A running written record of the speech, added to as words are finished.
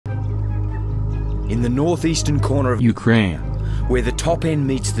In the northeastern corner of Ukraine, where the top end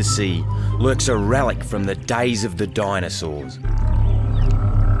meets the sea, lurks a relic from the days of the dinosaurs.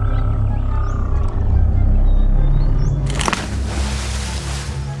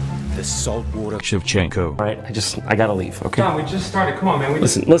 The saltwater Shevchenko. Alright, I gotta leave, okay? John, we just started. Come on, man.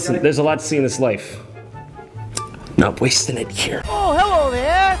 Listen, there's a lot to see in this life. Not wasting it here. Oh, hello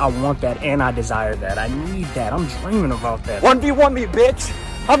there! I want that and I desire that. I need that. I'm dreaming about that. 1v1 me, bitch!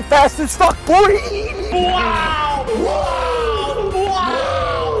 I'm fast as fuck, boy! Wow! Wow!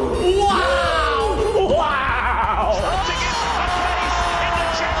 Wow! Wow! Wow!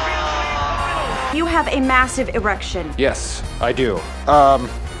 You have a massive erection. Yes, I do. I'm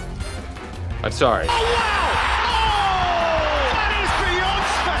sorry. Oh, wow! Oh, that is beyond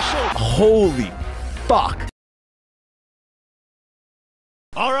special! Holy fuck!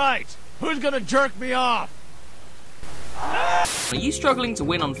 Alright, who's gonna jerk me off? Are you struggling to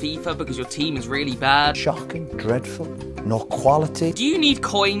win on FIFA because your team is really bad? Shocking, dreadful, no quality. Do you need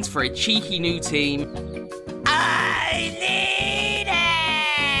coins for a cheeky new team? I need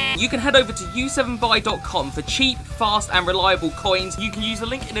it! You can head over to u7buy.com for cheap, fast and reliable coins. You can use the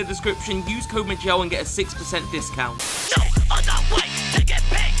link in the description, use code Mcjell and get a 6% discount. No other way to get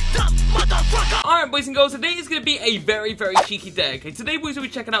picked up, motherfucker! Alright boys and girls, today is going to be a very, very cheeky day, okay? Today boys will be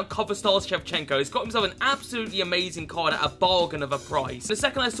checking out Cover Stars SHEVCHENKO. He's got himself an absolutely amazing card at a bargain of a price. The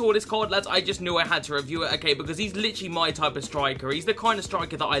second I saw this card, lads, I just knew I had to review it, okay? Because he's literally my type of striker. He's the kind of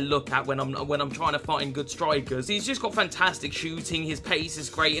striker that I look at when I'm trying to find good strikers. He's just got fantastic shooting, his pace is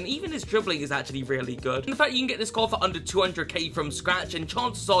great, and even his dribbling is actually really good. And the fact you can get this card for under 200k from scratch, and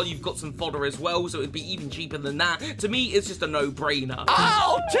chances are you've got some fodder as well, so it'd be even cheaper than that. To me, it's just a no-brainer.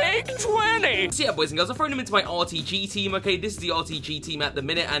 I'll take 20! So yeah, boys and girls, I've thrown him into my RTG team, okay? This is the RTG team at the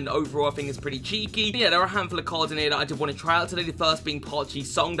minute, and overall I think it's pretty cheeky. Yeah, there are a handful of cards in here that I did want to try out today, the first being Parchi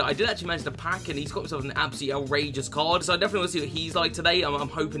Song, that I did actually manage to pack, and he's got himself an absolutely outrageous card, so I definitely want to see what he's like today. I'm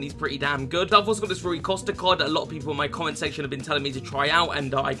hoping he's pretty damn good. I've also got this Rui Costa card that a lot of people in my comment section have been telling me to try out,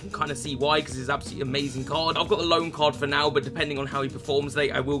 and I can kind of see why, because it's an absolutely amazing card. I've got a loan card for now, but depending on how he performs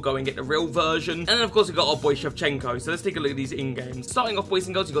today, I will go and get the real version. And then, of course, we've got our boy SHEVCHENKO, so let's take a look at these in-games. Starting off, boys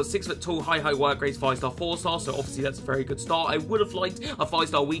and girls, you've got 6 foot tall, high work rates, 5-star, 4-star, so obviously that's a very good start. I would have liked a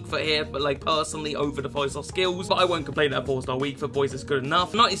 5-star weak foot here, but like personally over the 5-star skills, but I won't complain at a 4-star weak foot, boys, it's good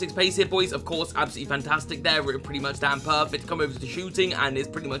enough. 96 pace here, boys, of course, absolutely fantastic there. We're pretty much damn perfect. Come over to the shooting, and it's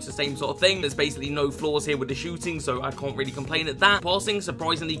pretty much the same sort of thing. There's basically no flaws here with the shooting, so I can't really complain at that. Passing,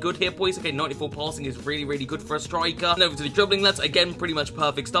 surprisingly good here, boys. Okay, 94 passing is really good for a striker. And over to the dribbling, lads, again, pretty much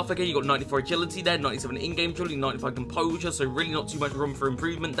perfect stuff. Again, you got 94 agility there, 97 in-game dribbling, 95 composure, so really not too much room for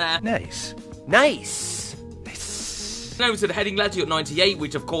improvement there. Nice. Nice. And over to the heading, lads, you got 98,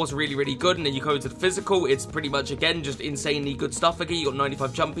 which of course really good, and then you go to the physical, it's pretty much again just insanely good stuff. Again, you got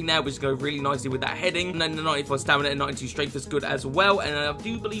 95 jumping there, which is going really nicely with that heading, and then the 94 stamina and 92 strength is good as well. And I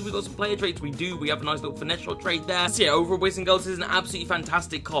do believe we got some player traits. We have a nice little finesse shot trait there. So yeah, overall, boys and girls, this is an absolutely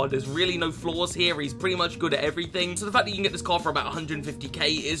fantastic card. There's really no flaws here. He's pretty much good at everything. So the fact that you can get this card for about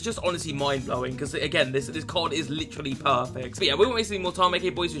 150k is just honestly mind-blowing, because again, this card is literally perfect. But yeah, we won't waste any more time. Okay,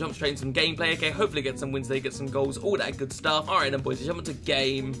 boys, we jump straight into some gameplay. Okay, hopefully get some wins today, get some goals, all that good stuff. All right, then, boys, we jump into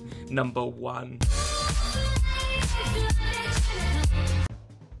game number 1.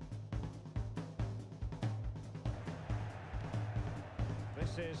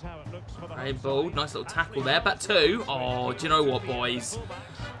 Alright, bold, nice little tackle there. Back 2. Oh, do you know what, boys?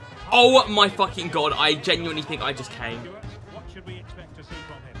 Oh my fucking god, I genuinely think I just came.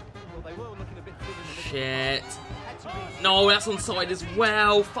 Shit. No, that's onside as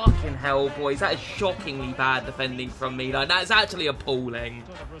well. Fucking hell, boys. That is shockingly bad defending from me. Like, that's actually appalling.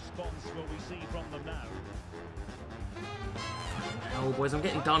 Fucking hell, boys. I'm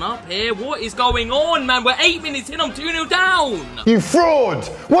getting done up here. What is going on, man? We're 8 minutes in. I'm 2-0 down. You fraud!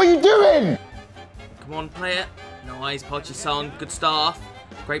 What are you doing? Come on, play it. Nice. Parchi Song. Good stuff.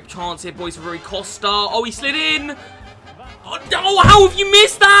 Great chance here, boys, for Rui Costa. Oh, he slid in. Oh, no. How have you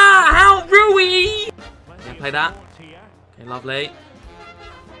missed that? How, Rui? Yeah, play that. Okay, lovely.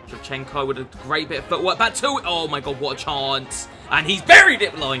 SHEVCHENKO with a great bit of footwork. Back 2. Oh my god, what a chance. And he's buried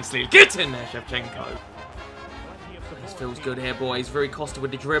it lying sleeve. Get in there, SHEVCHENKO. This feels good here, boys. Rui Costa with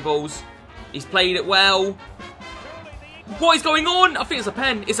the dribbles. He's played it well. What is going on? I think it's a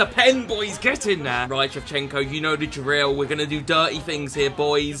pen. It's a pen, boys. Get in there. Right, SHEVCHENKO, you know the drill. We're going to do dirty things here,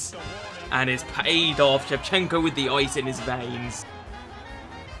 boys. And it's paid off. SHEVCHENKO with the ice in his veins.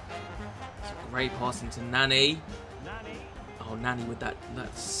 Great passing to Nani. Oh, Nani with that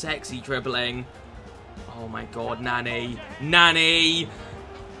sexy dribbling. Oh my god, Nani. Nani!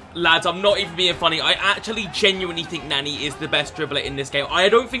 Lads, I'm not even being funny. I actually genuinely think Nani is the best dribbler in this game. I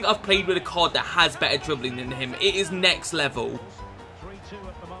don't think I've played with a card that has better dribbling than him. It is next level.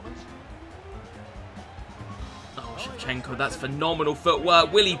 Oh, SHEVCHENKO, that's phenomenal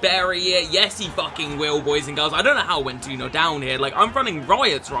footwork. Will he bury it? Yes, he fucking will, boys and girls. I don't know how I went 2-0 down here. Like, I'm running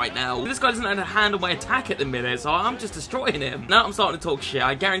riots right now. This guy doesn't know how to handle my attack at the minute, so I'm just destroying him. Now I'm starting to talk shit.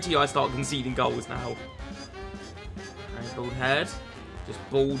 I guarantee you I start conceding goals now. Bald head. Just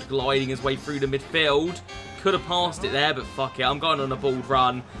bald gliding his way through the midfield. Could have passed it there, but fuck it. I'm going on a bald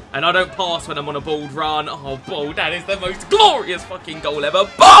run. And I don't pass when I'm on a bald run. Oh, bald. That is the most glorious fucking goal ever.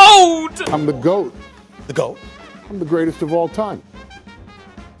 Bald! I'm the GOAT. The goat. I'm the greatest of all time.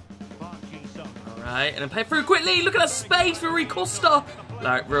 Alright, and then play through quickly. Look at that space for Rui Costa.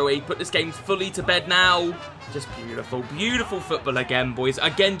 Like, Rui, put this game fully to bed now. Just beautiful. Beautiful football again, boys.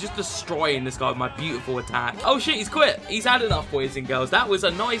 Again, just destroying this guy with my beautiful attack. Oh, shit, he's quit. He's had enough, boys and girls. That was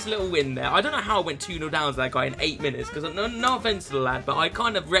a nice little win there. I don't know how I went 2-0 down to that guy in 8 minutes, because no offense to the lad, but I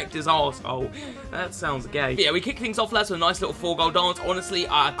kind of wrecked his arsehole. That sounds gay. But yeah, we kick things off, lads, with a nice little 4-goal dance. Honestly,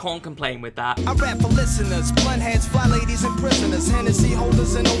 I can't complain with that. I rap for listeners, blunt heads, fly ladies, and prisoners, Hennessy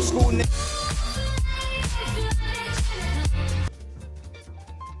holders, and old school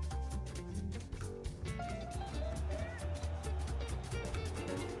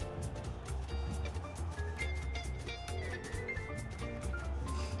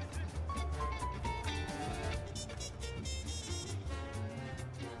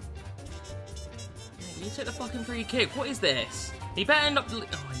You took the fucking free kick. What is this? He better end up... Oh,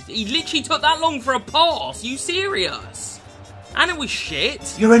 he literally took that long for a pass. You serious? And it was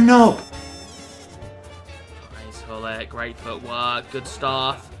shit. You're a knob. Nice, Hullet. Great footwork. Good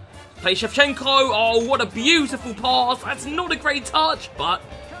stuff. Play SHEVCHENKO. Oh, what a beautiful pass. That's not a great touch, but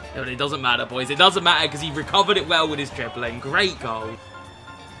it doesn't matter, boys. It doesn't matter because he recovered it well with his dribbling. Great goal.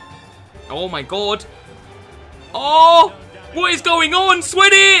 Oh, my God. Oh, what is going on?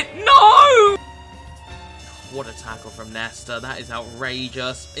 Sweat it. No. What a tackle from Nesta. That is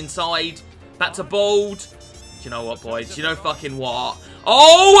outrageous. Inside. Back to Bold. Do you know what, boys? Do you know fucking what?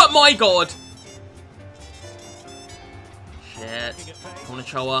 Oh, my God. Shit. Come on,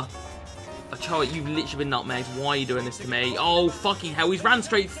 Ochoa. Ochoa, you've literally been nutmegged. Why are you doing this to me? Oh, fucking hell. He's ran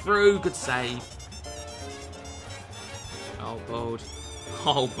straight through. Good save. Oh, Bold.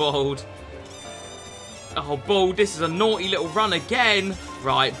 Oh, Bold. Oh, Bold. This is a naughty little run again.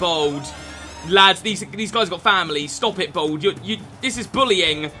 Right, Bold. Lads, these guys got families. Stop it, Bold. This is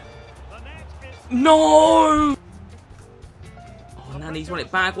bullying. No! Oh, Nani's won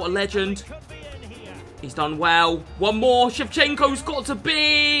it back. What a legend. He's done well. One more. SHEVCHENKO's got to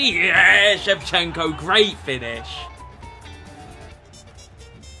be. Yeah, SHEVCHENKO. Great finish.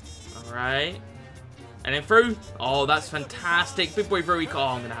 All right. And then through. Oh, that's fantastic. Big boy Rui. Oh,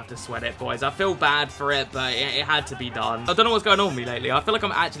 I'm going to have to sweat it, boys. I feel bad for it, but it had to be done. I don't know what's going on with me lately. I feel like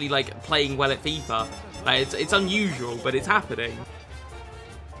I'm actually, like, playing well at FIFA. Like, it's unusual, but it's happening.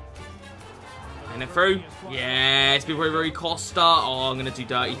 And then through. Yes, big boy Rui Costa. Oh, I'm going to do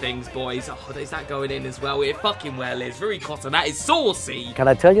dirty things, boys. Oh, is that going in as well? It fucking well is. Rui Costa, that is saucy. Can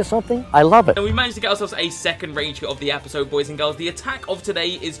I tell you something? I love it. And we managed to get ourselves a second range hit of the episode, boys and girls. The attack of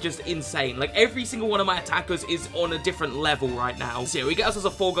today is just insane. Like, every single one of my attackers is on a different level right now. So yeah, we get ourselves a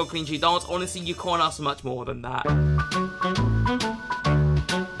 4-goal clean sheet dance. Honestly, you can't ask for much more than that.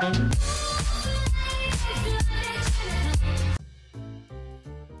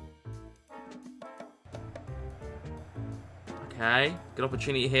 Okay, good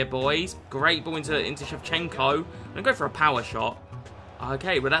opportunity here, boys. Great ball into SHEVCHENKO. I'm going to go for a power shot.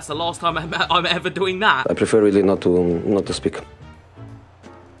 Okay, but that's the last time I'm ever doing that. I prefer really not to speak.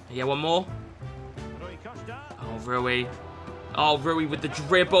 Yeah, one more. Oh, Rui. Oh, Rui with the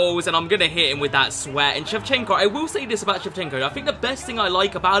dribbles, and I'm going to hit him with that sweat. And SHEVCHENKO, I will say this about SHEVCHENKO. I think the best thing I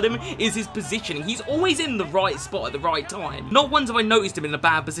like about him is his positioning. He's always in the right spot at the right time. Not once have I noticed him in a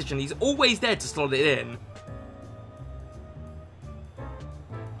bad position. He's always there to slot it in.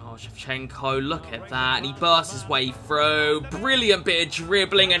 SHEVCHENKO, look at that, and he bursts his way through. Brilliant bit of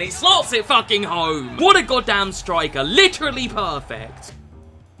dribbling, and he slots it fucking home. What a goddamn striker, literally perfect.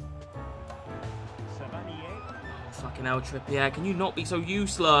 Oh, fucking hell, Trippier, can you not be so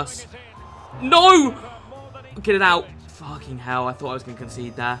useless? No! Get it out. Fucking hell, I thought I was going to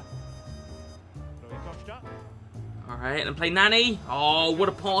concede there. Alright, and play Nani. Oh, what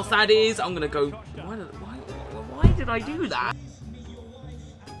a pass that is. I'm going to go... Why did I do that?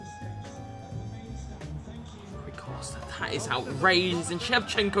 That is outrageous, and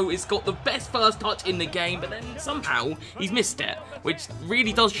SHEVCHENKO has got the best first touch in the game, but then somehow he's missed it, which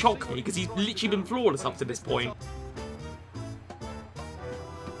really does shock me, because he's literally been flawless up to this point.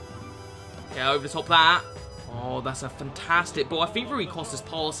 Okay, over the top of that. Oh, that's a fantastic ball. I think Rui Costa's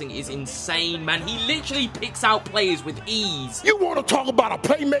passing is insane, man. He literally picks out players with ease. You want to talk about a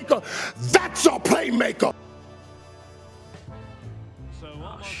playmaker? That's a playmaker.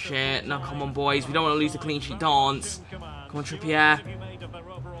 Oh, shit. Now, come on, boys. We don't want to lose the clean sheet dance. Come on, Trippier.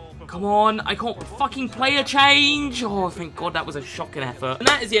 Come on, I can't fucking play a change. Oh, thank God, that was a shocking effort. And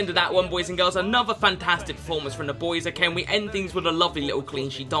that is the end of that one, boys and girls. Another fantastic performance from the boys. Okay, and we end things with a lovely little clean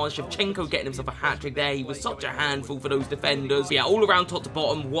sheet dance. Shevchenko getting himself a hat-trick there. He was such a handful for those defenders. But yeah, all around top to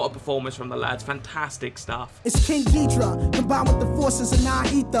bottom, what a performance from the lads. Fantastic stuff. It's King Ghidra, combined with the forces of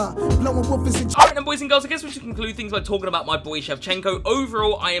non-ether, blowing woofers and... Alright then, boys and girls, I guess we should conclude things by talking about my boy Shevchenko.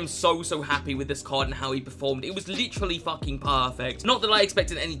 Overall, I am so happy with this card and how he performed. It was literally fucking perfect. Not that I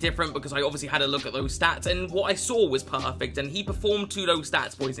expected any different, because I obviously had a look at those stats, and what I saw was perfect, and he performed to those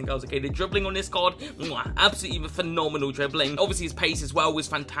stats, boys and girls. Okay, the dribbling on this card, absolutely phenomenal dribbling. Obviously, his pace as well was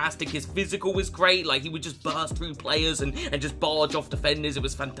fantastic. His physical was great. Like, he would just burst through players and just barge off defenders. It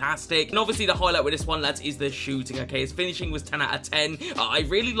was fantastic. And obviously, the highlight with this one, lads, is the shooting. Okay, his finishing was 10 out of 10. I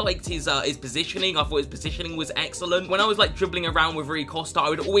really liked his positioning. I thought his positioning was excellent. When I was like dribbling around with Rui Costa, I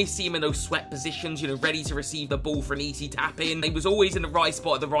would always see him in those sweat positions, you know, ready to receive the ball for an easy tap in. He was always in the right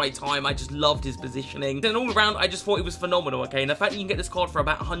spot at the right time. I just loved his positioning. And all around, I just thought it was phenomenal, okay? And the fact that you can get this card for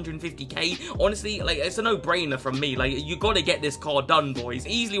about 150k, honestly, like, it's a no-brainer from me. Like, you gotta get this card done, boys.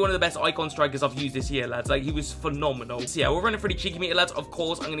 Easily one of the best icon strikers I've used this year, lads. Like, he was phenomenal. So yeah, we're running pretty cheeky meter, lads. Of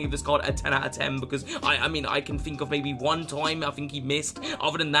course, I'm gonna give this card a 10 out of 10 because, I mean, I can think of maybe one time I think he missed.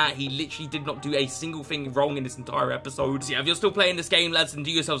 Other than that, he literally did not do a single thing wrong in this entire episode. So yeah, if you're still playing this game, lads, then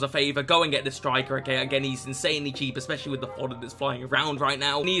do yourselves a favor. Go and get this striker, okay? Again, he's insanely cheap, especially with the fodder that's flying around right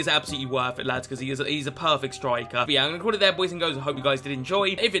now. And he is absolutely worth it, lads, because he's a perfect striker. But yeah, I'm gonna call it there, boys and girls. I hope you guys did enjoy.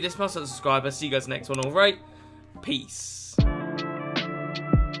 If you did, smash that subscribe. I'll see you guys next one, alright? Peace.